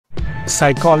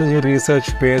Psychology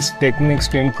research-based techniques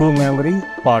to improve memory,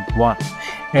 part 1.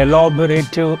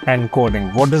 Elaborative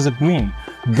encoding. What does it mean?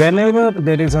 Whenever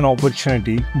there is an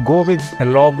opportunity, go with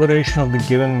elaboration of the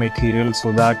given material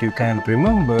so that you can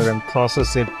remember and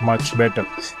process it much better.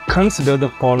 Consider the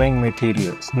following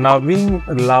materials. Naveen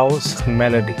loves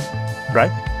melody,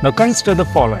 right? Now consider the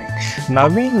following.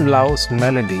 Naveen loves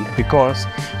melody because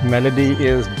melody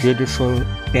is beautiful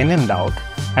in and out.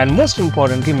 And most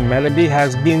importantly, melody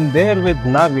has been there with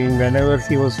Naveen whenever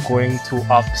he was going through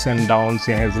ups and downs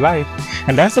in his life.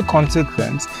 And as a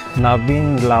consequence,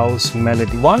 Naveen loves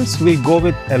melody. Once we go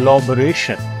with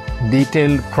elaboration,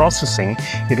 detailed processing,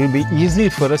 it will be easy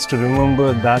for us to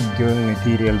remember that given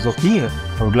material. So here,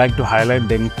 I would like to highlight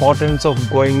the importance of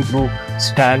going through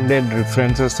standard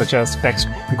references such as text,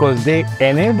 because they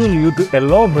enable you to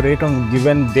elaborate on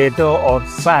given data or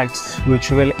facts,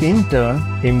 which will in turn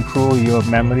improve your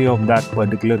memory of that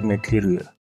particular material.